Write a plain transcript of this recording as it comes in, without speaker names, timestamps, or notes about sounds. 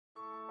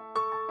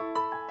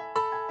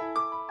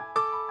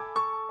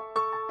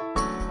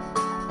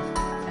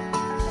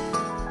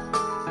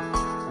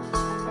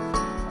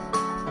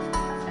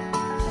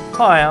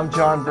Hi, I'm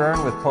John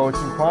Byrne with Poets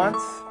and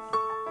Quants.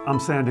 I'm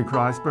Sandy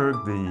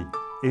Kreisberg, the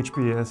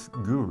HBS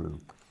guru.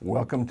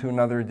 Welcome to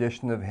another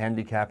edition of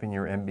Handicapping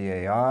Your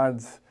MBA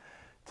Odds.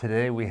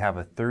 Today we have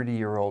a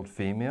 30-year-old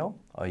female,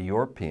 a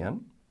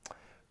European,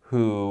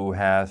 who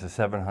has a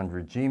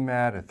 700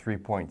 GMAT, a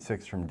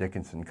 3.6 from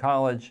Dickinson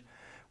College.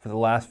 For the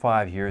last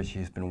 5 years,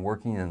 she's been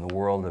working in the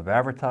world of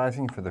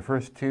advertising. For the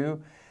first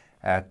 2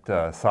 at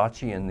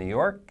Saatchi in New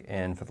York,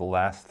 and for the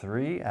last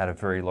 3 at a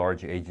very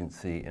large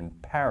agency in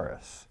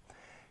Paris.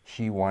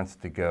 She wants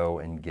to go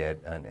and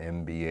get an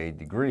MBA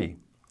degree.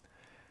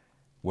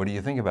 What do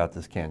you think about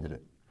this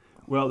candidate?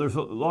 Well, there's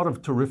a lot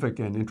of terrific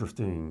and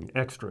interesting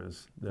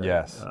extras. That,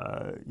 Yes.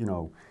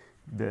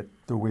 That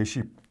the way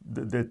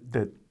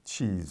that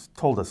she's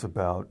told us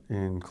about,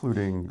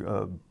 including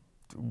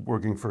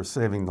working for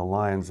Saving the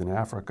Lions in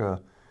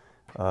Africa,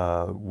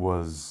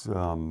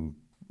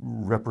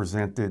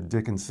 represented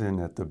Dickinson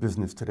at the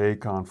Business Today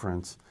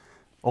conference,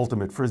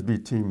 Ultimate Frisbee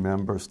team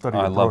member, studied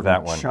abroad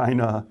in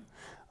China,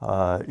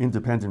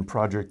 independent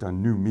project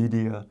on new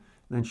media.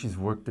 Then she's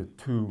worked at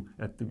the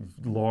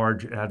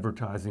large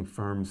advertising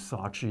firms,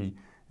 Saatchi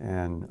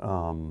and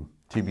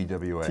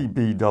TBWA,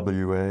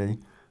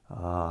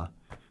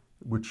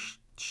 which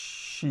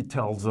she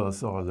tells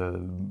us are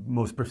the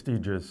most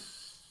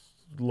prestigious,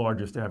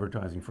 largest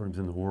advertising firms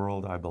in the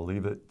world. I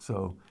believe it.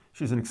 So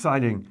she's an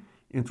exciting,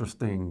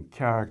 interesting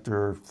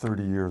character,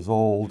 30 years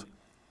old.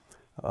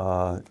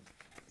 And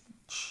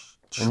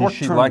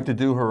she'd like to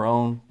do her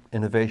own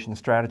innovation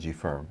strategy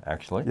firm,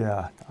 actually.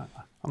 Yeah,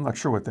 I'm not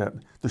sure what that.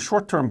 The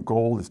short-term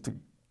goal is to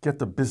get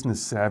the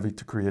business savvy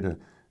to create a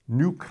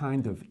new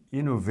kind of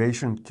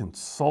innovation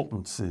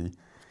consultancy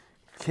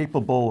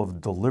capable of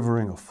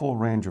delivering a full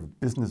range of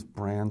business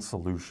brand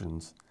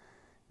solutions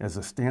as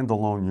a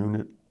standalone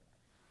unit,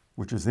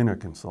 which is in a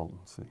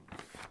consultancy.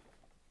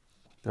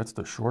 That's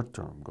the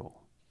short-term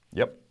goal.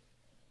 Yep.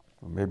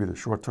 Or maybe the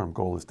short-term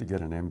goal is to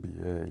get an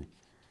MBA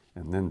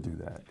and then do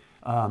that.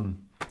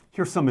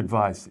 Here's some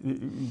advice.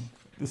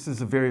 This is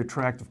a very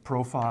attractive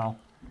profile.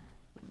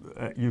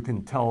 You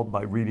can tell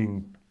by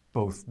reading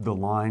both the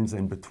lines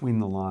and between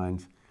the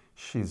lines.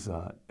 She's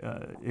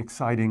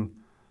exciting,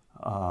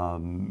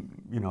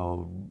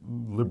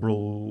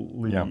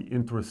 liberally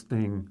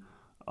interesting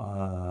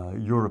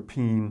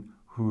European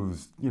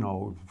who's,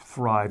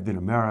 thrived in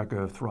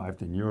America,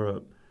 thrived in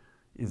Europe,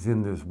 is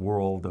in this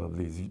world of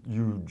these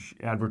huge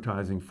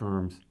advertising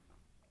firms.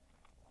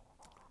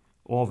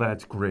 All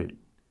that's great.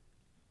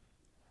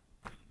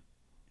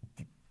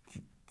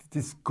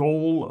 This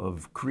goal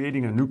of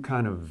creating a new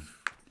kind of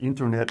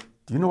internet,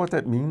 do you know what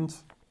that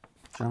means,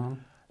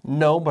 John?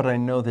 No, but I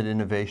know that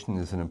innovation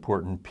is an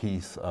important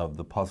piece of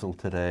the puzzle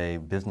today.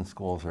 Business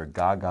schools are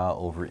gaga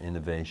over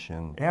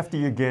innovation. After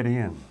you get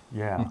in,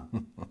 yeah.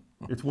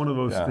 It's one of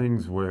those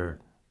things where,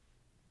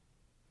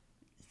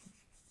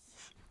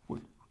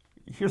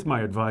 here's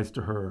my advice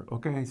to her,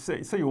 okay?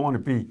 Say you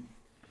want to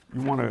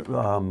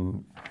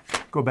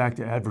go back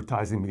to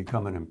advertising,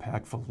 become an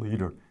impactful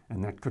leader,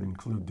 and that could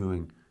include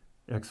doing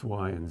X,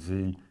 Y, and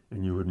Z,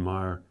 and you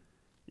admire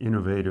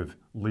innovative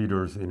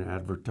leaders in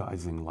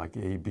advertising like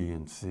A, B,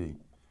 and C.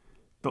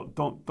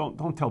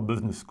 Don't tell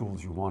business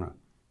schools you want to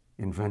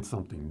invent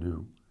something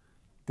new.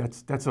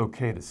 That's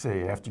okay to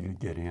say after you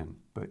get in,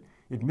 but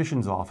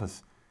admissions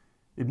offices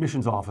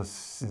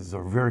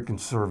are very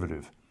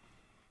conservative,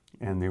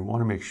 and they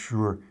want to make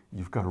sure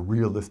you've got a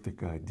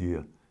realistic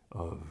idea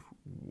of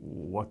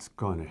what's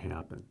going to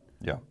happen.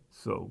 Yeah.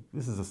 So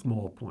this is a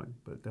small point,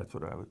 but that's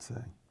what I would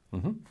say.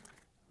 Mm-hmm.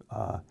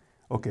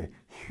 Okay,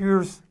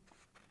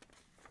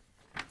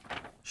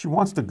 she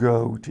wants to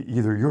go to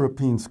either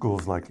European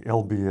schools like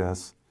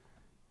LBS,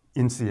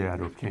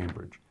 INSEAD, or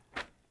Cambridge.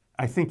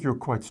 I think you're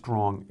quite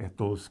strong at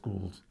those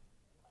schools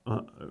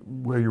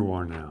where you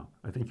are now.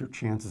 I think your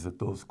chances at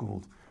those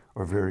schools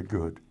are very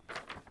good.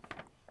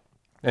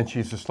 And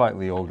she's a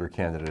slightly older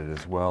candidate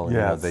as well.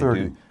 Yeah,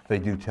 they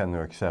do tend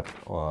to accept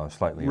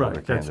slightly older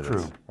candidates.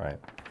 That's true. Right.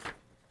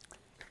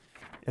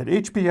 At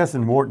HBS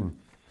and Wharton,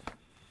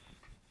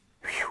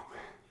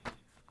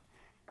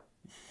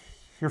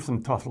 here's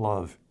some tough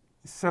love.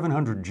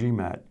 700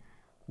 GMAT,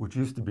 which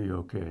used to be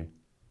okay,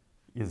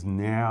 is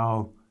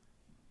now,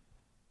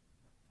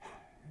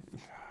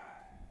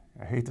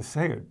 I hate to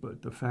say it,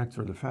 but the facts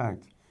are the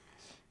facts.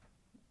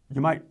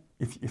 You might,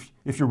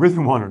 if you really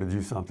wanted to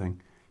do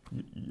something,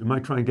 you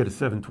might try and get a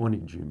 720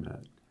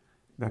 GMAT.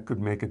 That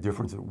could make a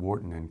difference at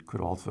Wharton and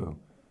could also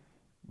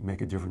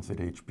make a difference at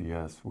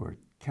HBS, where it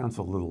counts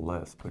a little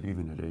less, but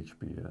even at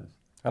HBS.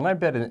 And I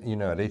bet, at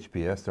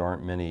HBS there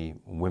aren't many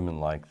women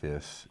like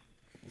this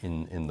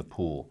in the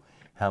pool.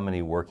 How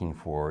many working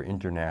for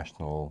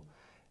international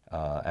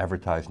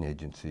advertising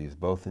agencies,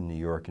 both in New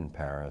York and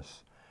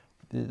Paris.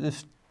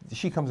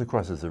 She comes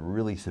across as a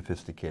really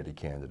sophisticated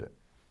candidate.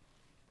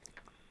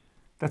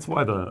 That's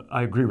why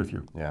I agree with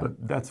you, yeah.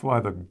 But that's why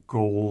the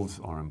goals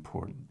are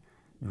important.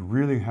 She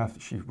really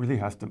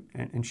has to,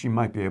 and she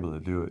might be able to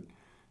do it.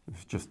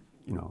 It's just,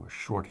 a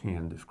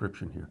shorthand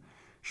description here.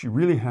 She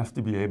really has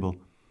to be able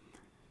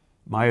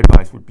my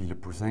advice would be to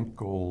present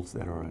goals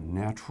that are a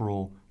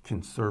natural,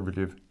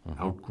 conservative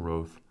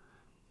outgrowth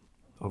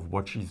of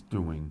what she's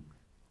doing,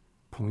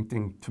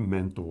 pointing to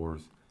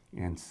mentors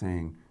and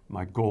saying,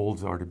 my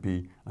goals are to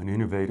be an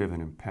innovative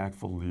and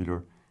impactful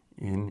leader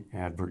in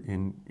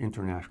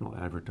international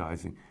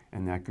advertising,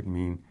 and that could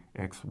mean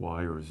X,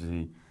 Y, or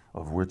Z,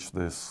 of which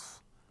this,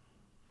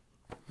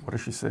 what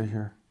does she say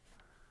here?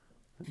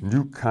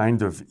 New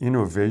kind of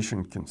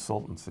innovation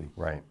consultancy.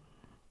 Right.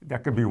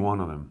 That could be one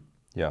of them.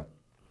 Yeah.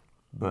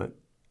 But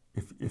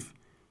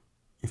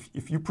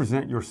if you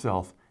present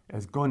yourself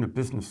as going to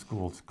business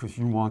schools because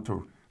you want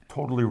to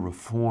totally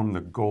reform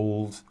the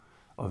goals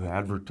of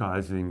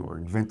advertising or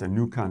invent a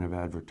new kind of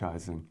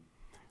advertising,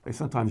 they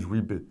sometimes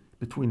read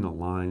between the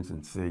lines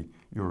and say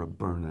you're a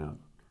burnout.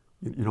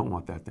 You don't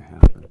want that to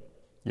happen.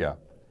 Yeah.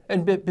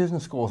 And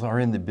business schools are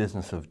in the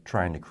business of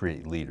trying to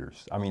create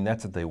leaders. I mean,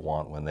 that's what they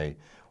want when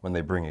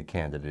they bring a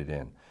candidate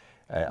in.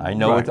 I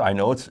know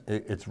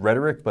it's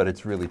rhetoric, but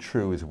it's really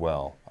true as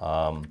well.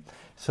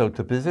 So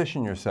to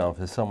position yourself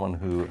as someone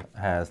who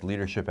has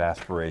leadership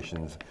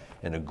aspirations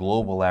in a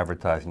global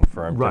advertising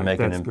firm to make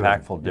an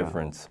impactful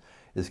difference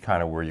is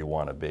kind of where you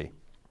want to be.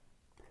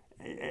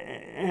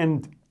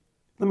 And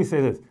let me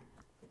say this.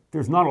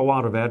 There's not a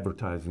lot of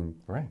advertising.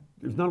 Right.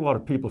 There's not a lot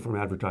of people from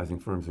advertising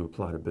firms who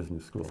apply to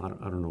business school.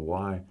 I don't know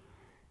why.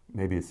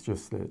 Maybe it's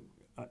just that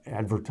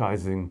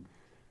advertising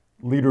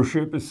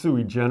leadership is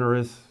sui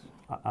generis.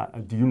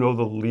 Do you know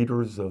the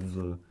leaders of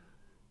the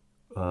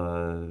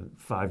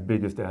 5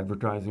 biggest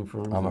advertising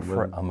firms? I'm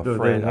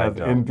afraid they have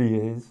I don't.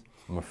 MBAs?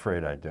 I'm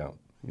afraid I don't.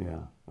 Yeah.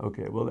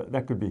 Okay. Well,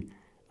 that could be.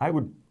 I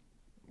would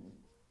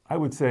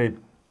say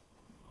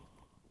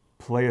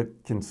play it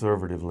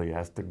conservatively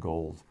as to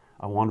goals.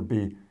 I want to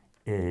be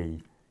a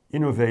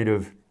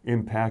innovative,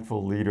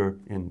 impactful leader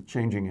in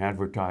changing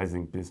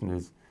advertising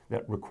business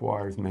that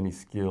requires many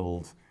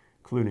skills,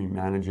 including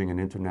managing an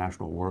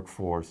international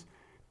workforce,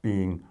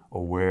 being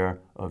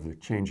aware of the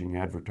changing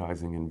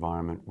advertising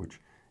environment, which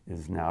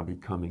is now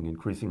becoming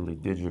increasingly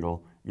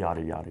digital,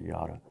 yada, yada,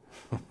 yada.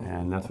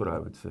 And that's what I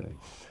would say.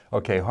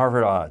 Okay,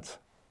 Harvard odds.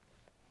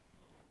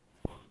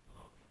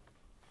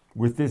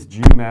 With this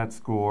GMAT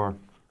score,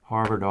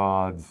 Harvard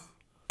odds,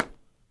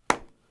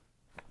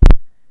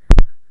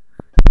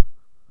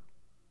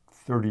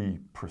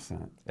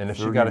 30%. And if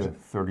she got a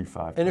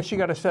 35%. And if she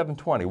got a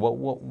 720,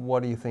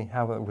 what do you think?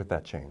 How would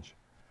that change?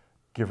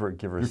 Give her a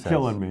You're sense.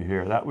 killing me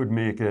here. That would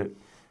make it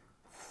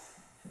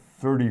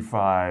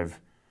 35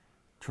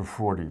 to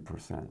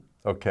 40%.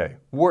 Okay,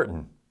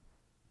 Wharton.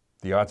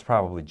 The odds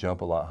probably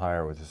jump a lot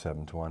higher with a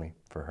 720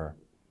 for her.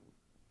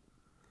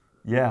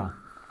 Yeah.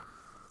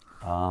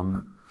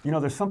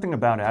 There's something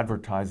about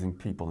advertising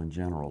people in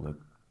general that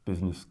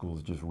business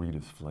schools just read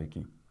as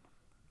flaky.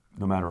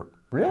 No matter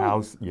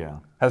how, yeah.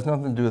 Has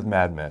nothing to do with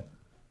Mad Men.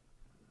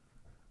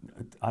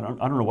 I don't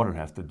know what it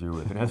has to do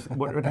with.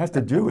 What it has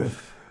to do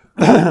with,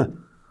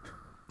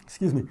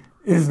 excuse me,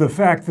 is the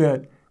fact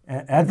that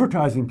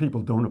advertising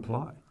people don't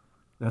apply.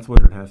 That's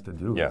what it has to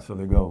do with. Yeah. So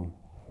they go,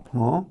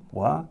 huh?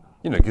 What?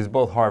 Because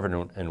both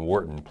Harvard and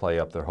Wharton play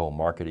up their whole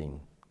marketing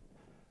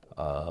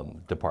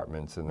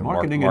departments and the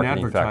marketing and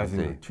advertising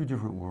faculty. are 2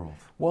 different worlds.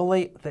 Well,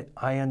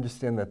 I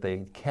understand that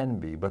they can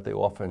be, but they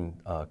often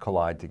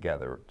collide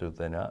together, do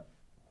they not?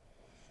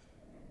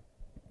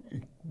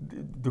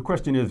 The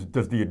question is,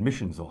 does the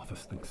admissions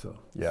office think so?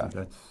 Yeah.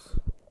 See,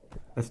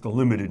 that's the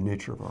limited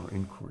nature of our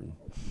inquiry.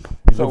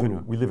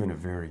 We live in a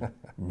very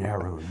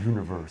narrow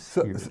universe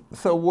here.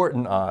 So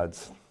Wharton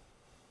odds.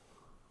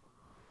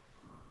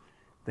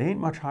 They ain't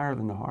much higher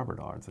than the Harvard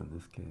odds in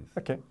this case.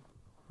 Okay.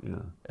 Yeah.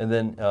 And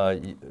then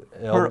odds-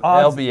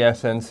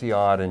 LBS,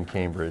 NC and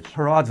Cambridge.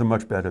 Her odds are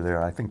much better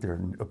there. I think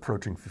they're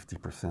approaching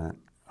 50%,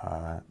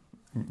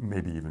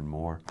 maybe even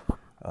more.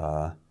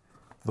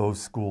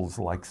 Those schools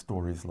like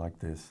stories like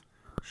this.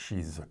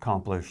 She's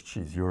accomplished.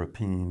 She's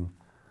European.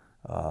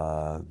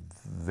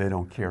 They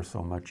don't care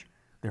so much.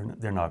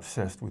 They're not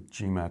obsessed with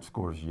GMAT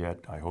scores yet.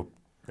 I hope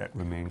that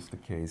remains the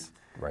case.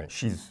 Right.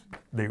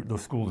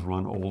 Those schools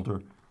run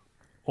older.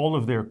 All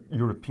of their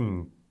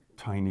European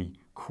tiny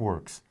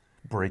quirks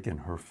break in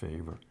her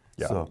favor.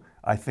 Yeah. So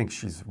I think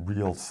she's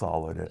real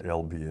solid at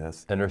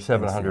LBS. And her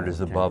 700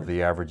 is above Cambridge.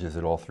 the averages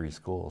at all 3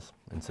 schools,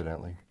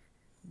 incidentally.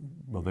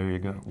 Well, there you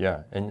go.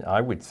 Yeah, and I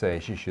would say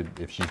she should,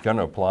 if she's going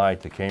to apply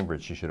to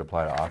Cambridge, she should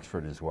apply to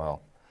Oxford as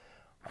well.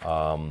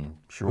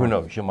 Sure. Who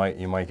knows? You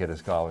might get a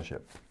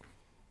scholarship.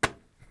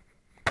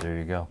 There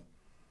you go.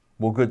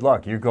 Well, good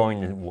luck. You're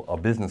going to a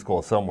business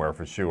school somewhere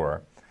for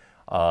sure.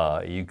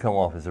 You come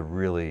off as a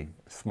really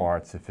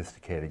smart,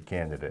 sophisticated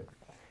candidate,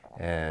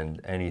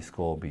 and any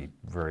school will be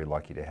very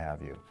lucky to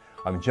have you.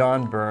 I'm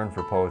John Byrne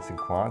for Poets and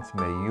Quants.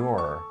 May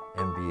your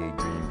MBA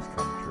dreams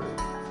come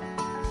true.